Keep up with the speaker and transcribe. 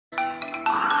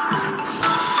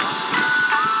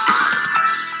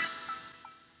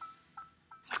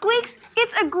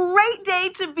a great day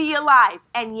to be alive.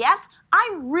 And yes,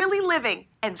 I'm really living,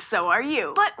 and so are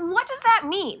you. But what does that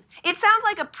mean? It sounds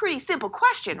like a pretty simple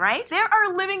question, right? There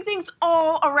are living things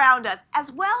all around us, as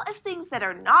well as things that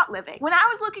are not living. When I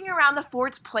was looking around the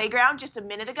fort's playground just a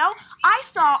minute ago, I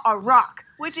saw a rock,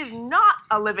 which is not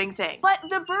a living thing. But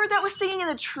the bird that was singing in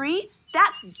the tree,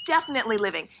 that's definitely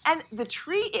living, and the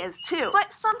tree is too.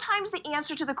 But sometimes the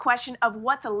answer to the question of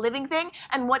what's a living thing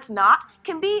and what's not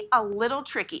can be a little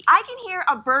tricky. I can hear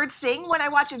a bird sing when I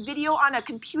watch a video on a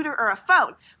computer or a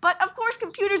phone, but of course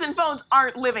computers and phones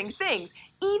aren't living things,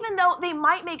 even though they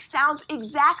might make sounds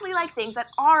exactly like things that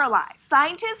are alive.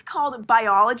 Scientists called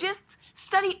biologists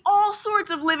study all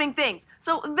sorts of living things,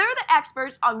 so they're the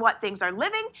experts on what things are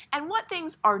living and what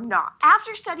things are not.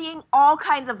 After studying all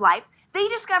kinds of life, they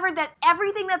discovered that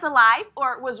everything that's alive,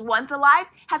 or was once alive,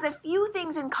 has a few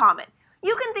things in common.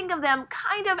 You can think of them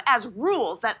kind of as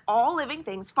rules that all living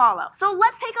things follow. So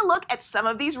let's take a look at some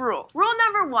of these rules. Rule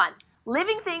number 1,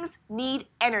 living things need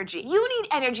energy. You need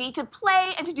energy to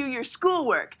play and to do your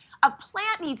schoolwork. A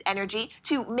plant needs energy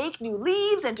to make new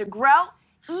leaves and to grow.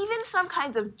 Even some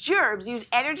kinds of germs use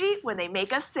energy when they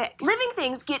make us sick. Living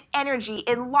things get energy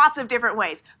in lots of different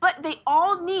ways, but they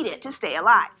all need it to stay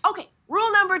alive. Okay,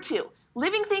 rule number 2.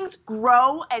 Living things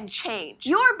grow and change.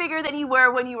 You're bigger than you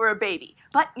were when you were a baby,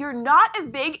 but you're not as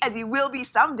big as you will be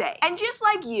someday. And just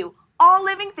like you, all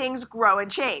living things grow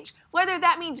and change, whether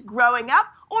that means growing up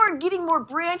or getting more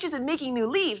branches and making new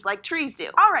leaves like trees do.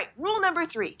 All right, rule number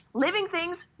 3, living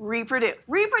things reproduce.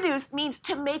 Reproduce means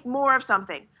to make more of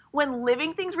something. When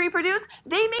living things reproduce,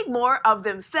 they make more of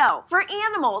themselves. For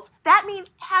animals, that means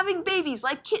having babies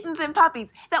like kittens and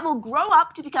puppies that will grow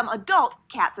up to become adult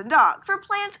cats and dogs. For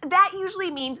plants, that usually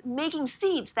means making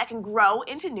seeds that can grow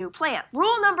into new plants.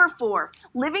 Rule number 4,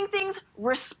 living things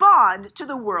respond to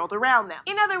the world around them.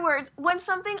 In other words, when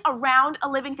something around a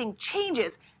living thing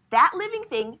changes, that living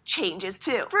thing changes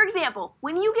too. For example,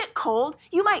 when you get cold,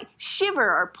 you might shiver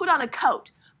or put on a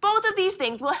coat. Both of these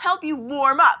things will help you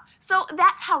warm up, so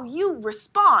that's how you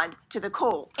respond to the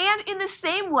cold. And in the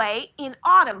same way, in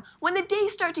autumn, when the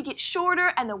days start to get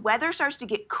shorter and the weather starts to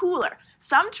get cooler,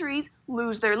 some trees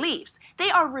lose their leaves.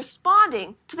 They are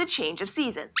responding to the change of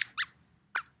seasons.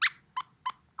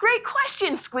 Great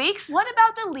question, Squeaks! What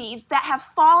about the leaves that have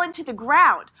fallen to the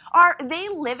ground? Are they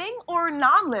living or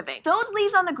non-living? Those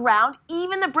leaves on the ground,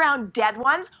 even the brown dead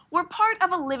ones, were part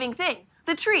of a living thing.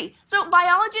 The tree. So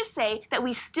biologists say that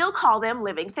we still call them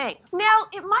living things. Now,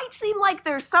 it might seem like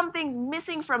there's some things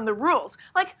missing from the rules,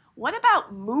 like what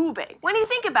about moving? When you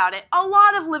think about it, a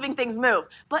lot of living things move,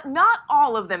 but not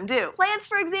all of them do. Plants,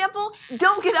 for example,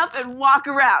 don't get up and walk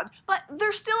around, but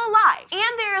they're still alive.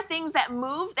 And there are things that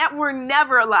move that were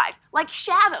never alive, like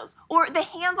shadows or the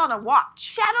hands on a watch.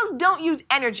 Shadows don't use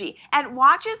energy, and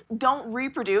watches don't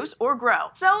reproduce or grow.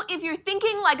 So if you're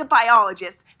thinking like a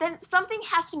biologist, then something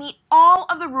has to meet all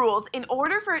of the rules in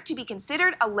order for it to be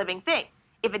considered a living thing.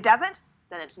 If it doesn't,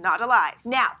 then it's not alive.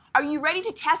 Now, are you ready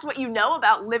to test what you know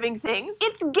about living things?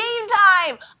 It's game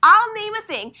time! I'll name a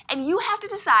thing, and you have to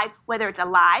decide whether it's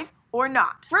alive or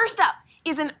not. First up,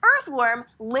 is an earthworm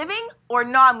living or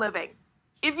non-living?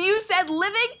 If you said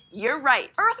living, you're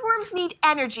right. Earthworms need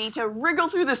energy to wriggle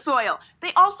through the soil.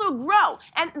 They also grow,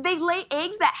 and they lay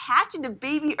eggs that hatch into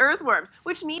baby earthworms,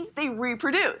 which means they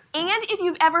reproduce. And if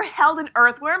you've ever held an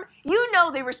earthworm, you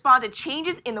know they respond to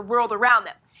changes in the world around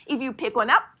them. If you pick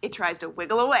one up, it tries to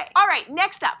wiggle away. All right,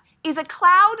 next up, is a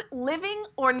cloud living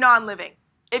or non-living?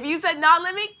 If you said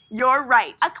non-living, you're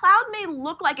right. A cloud may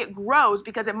look like it grows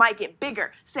because it might get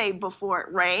bigger, say before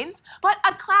it rains, but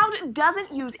a cloud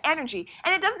doesn't use energy,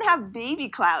 and it doesn't have baby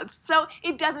clouds, so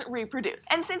it doesn't reproduce.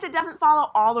 And since it doesn't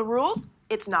follow all the rules,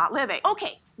 it's not living.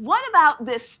 Okay, what about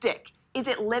this stick? Is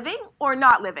it living or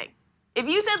not living? If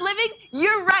you said living,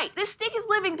 you're right. This stick is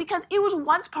living because it was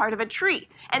once part of a tree.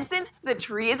 And since the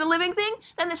tree is a living thing,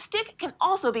 then the stick can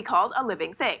also be called a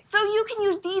living thing. So you can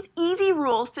use these easy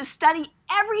rules to study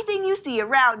everything you see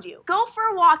around you. Go for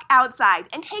a walk outside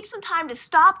and take some time to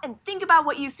stop and think about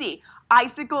what you see.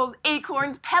 Icicles,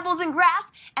 acorns, pebbles, and grass,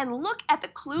 and look at the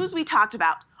clues we talked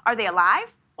about. Are they alive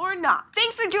or not?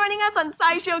 Thanks for joining us on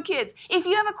SciShow Kids. If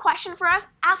you have a question for us,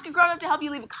 ask a grown-up to help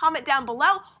you leave a comment down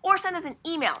below or send us an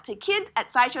email to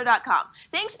kids@scishow.com.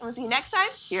 Thanks, and we'll see you next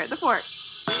time here at the Fort.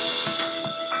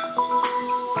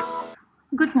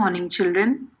 Good morning,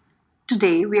 children.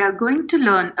 Today we are going to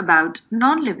learn about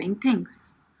non-living things.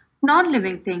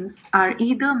 Non-living things are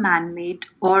either man-made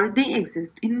or they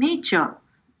exist in nature.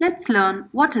 Let's learn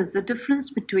what is the difference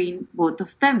between both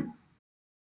of them.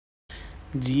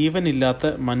 ജീവനില്ലാത്ത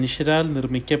മനുഷ്യരാൽ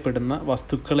നിർമ്മിക്കപ്പെടുന്ന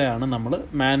വസ്തുക്കളെയാണ് നമ്മൾ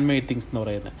മാൻ made things എന്ന്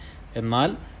പറയുന്നത്. എന്നാൽ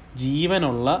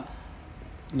ജീവനുള്ള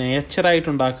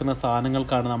നേച്ചറായിട്ടുണ്ടാക്കുന്ന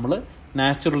സാധനങ്ങൾക്കാണ് നമ്മൾ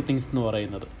natural things എന്ന്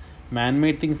പറയുന്നത്.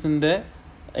 Man-made തിങ്സിൻ്റെ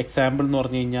example എന്ന്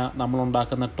പറഞ്ഞു കഴിഞ്ഞാൽ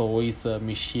നമ്മളുണ്ടാക്കുന്ന ടോയ്സ്,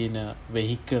 മെഷീന്,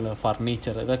 വെഹിക്കിള്,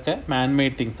 ഫർണിച്ചർ, ഇതൊക്കെ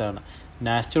മാൻമെയ്ഡ് തിങ്സ് ആണ്.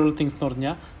 നാച്ചുറൽ തിങ്സ് എന്ന്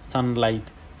പറഞ്ഞാൽ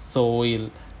sunlight, soil,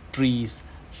 trees,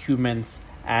 humans,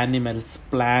 animals,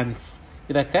 plants,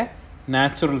 ഇതൊക്കെ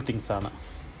നാച്ചുറൽ തിങ്സ് ആണ്.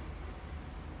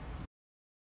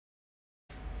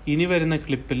 ഇനി വരുന്ന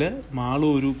ക്ലിപ്പിൽ മാളു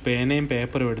ഒരു പേനയും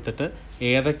പേപ്പറും എടുത്തിട്ട്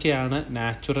ഏതൊക്കെയാണ്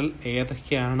നാച്ചുറൽ,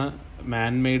 ഏതൊക്കെയാണ്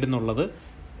മാൻമെയ്ഡ് എന്നുള്ളത്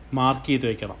മാർക്ക് ചെയ്ത്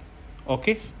വെക്കണം.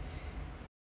 ഓക്കെ?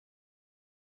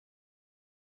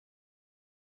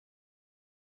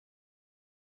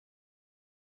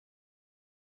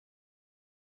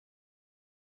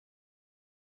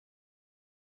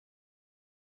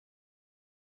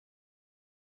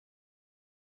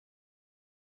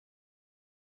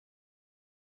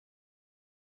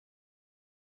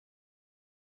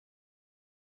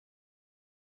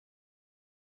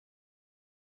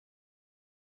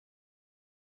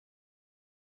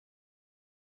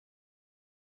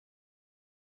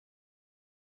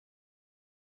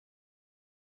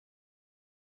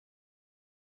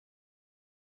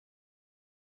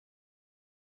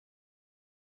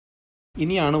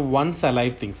 ഇനിയാണ് വൺസ്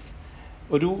അലൈവ് തിങ്സ്.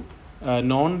 ഒരു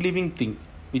non living thing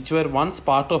which were once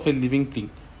part of A living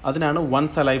thing, അതിനാണ്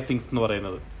വൺസ് അലൈവ് തിങ്സ് എന്ന്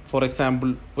പറയുന്നത്. ഫോർ എക്സാമ്പിൾ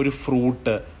ഒരു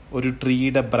ഫ്രൂട്ട്, ഒരു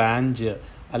ട്രീയുടെ ബ്രാഞ്ച്,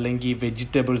 അല്ലെങ്കിൽ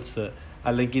വെജിറ്റബിൾസ്,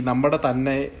 അല്ലെങ്കിൽ നമ്മുടെ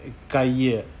തന്നെ കൈ,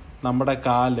 നമ്മുടെ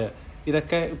കാല്,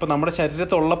 ഇതൊക്കെ ഇപ്പോൾ നമ്മുടെ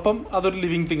ശരീരത്തുള്ളപ്പം അതൊരു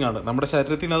ലിവിങ് തിങ് ആണ്. നമ്മുടെ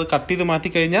ശരീരത്തിൽ നിന്ന് അത് കട്ട് ചെയ്ത്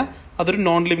മാറ്റിക്കഴിഞ്ഞാൽ അതൊരു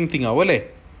നോൺ ലിവിങ് തിങ് ആവും അല്ലേ?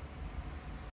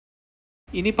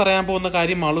 ഇനി പറയാൻ പോകുന്ന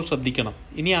കാര്യം ആളും ശ്രദ്ധിക്കണം.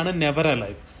 ഇനിയാണ് നെവർ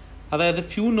അലൈവ്. അതായത്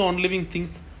few non living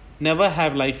things never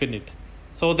have life in it,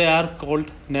 so they are called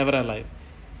never alive.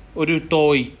 ഒരു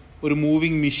ടോയ്, ഒരു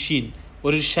മൂവിങ് മെഷീൻ,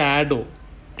 ഒരു ഷാഡോ,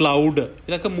 ക്ലൗഡ്,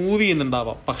 ഇതൊക്കെ മൂവ്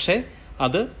ചെയ്യുന്നുണ്ടാവാം, പക്ഷേ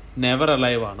അത് നെവർ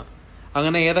അലൈവ് ആണ്.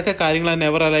 അങ്ങനെ ഏതൊക്കെ കാര്യങ്ങളാണ്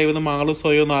നെവർ അലൈവ് എന്ന് മാളു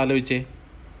സ്വയം ഒന്ന് ആലോചിച്ചേ.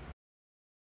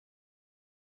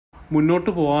 മുന്നോട്ട്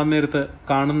പോകാൻ നേരത്ത്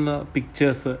കാണുന്ന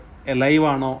പിക്ചേഴ്സ് എലൈവ്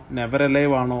ആണോ, നെവർ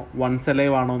അലൈവ് ആണോ, വൺസ്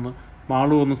അലൈവ് ആണോ എന്ന്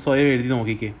മാളു ഒന്ന് സ്വയം എഴുതി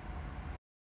നോക്കിക്കേ.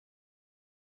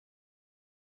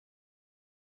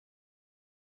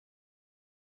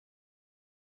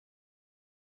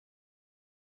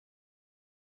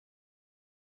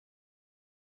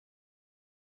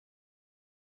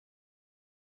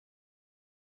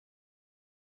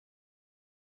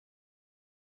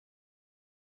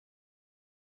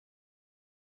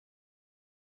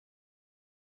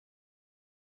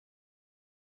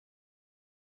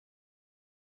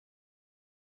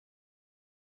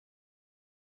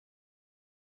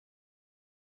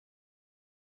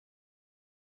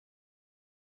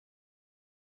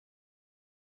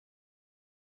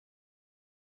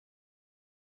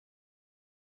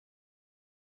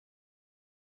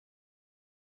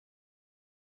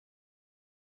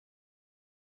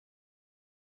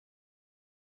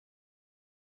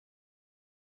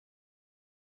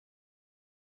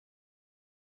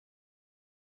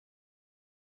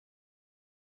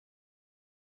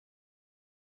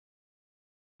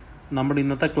 നമ്മുടെ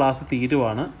ഇന്നത്തെ ക്ലാസ്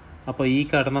തീരുവാണ്. അപ്പോൾ ഈ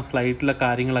കാണുന്ന സ്ലൈഡിലെ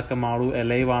കാര്യങ്ങളൊക്കെ മാളു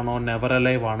എലൈവ് ആണോ, നെവർ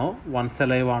അലൈവ് ആണോ, വൺസ്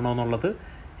അലൈവ് ആണോ എന്നുള്ളത്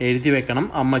എഴുതി വെക്കണം.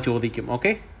 അമ്മ ചോദിക്കും.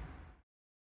 ഓക്കെ?